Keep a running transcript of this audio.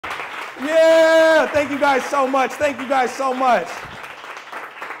Yeah, thank you guys so much. Thank you guys so much.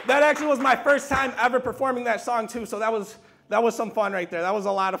 That actually was my first time ever performing that song too, so that was some fun right there. That was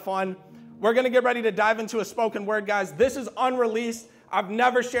a lot of fun. We're gonna get ready to dive into a spoken word, guys. This is Unreleased. I've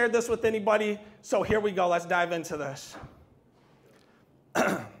never shared this with anybody, so here we go. Let's dive into this.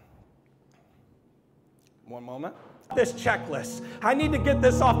 One moment. This checklist. I need to get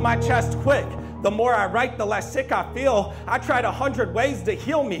this off my chest quick. The more I write, the less sick I feel. I tried 100 ways to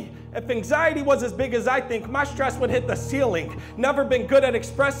heal me. If anxiety was as big as I think, my stress would hit the ceiling. Never been good at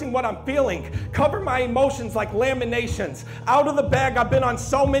expressing what I'm feeling. Cover my emotions like laminations. Out of the bag, I've been on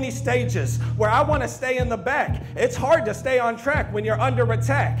so many stages where I want to stay in the back. It's hard to stay on track when you're under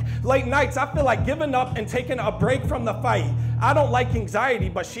attack. Late nights, I feel like giving up and taking a break from the fight. I don't like anxiety,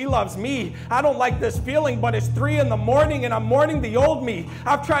 but she loves me. I don't like this feeling, but it's 3 in the morning and I'm mourning the old me.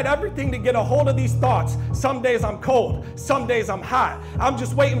 I've tried everything to get a hold of these thoughts. Some days I'm cold, some days I'm hot. I'm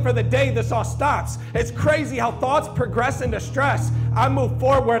just waiting for the day this all stops. It's crazy how thoughts progress into stress. I move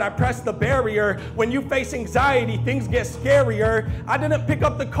forward, I press the barrier. When you face anxiety, things get scarier. I didn't pick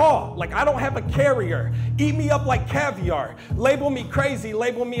up the call, like I don't have a carrier. Eat me up like caviar. Label me crazy,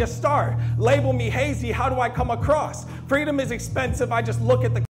 label me a star. Label me hazy, how do I come across? Freedom is expensive, I just look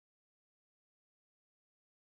at the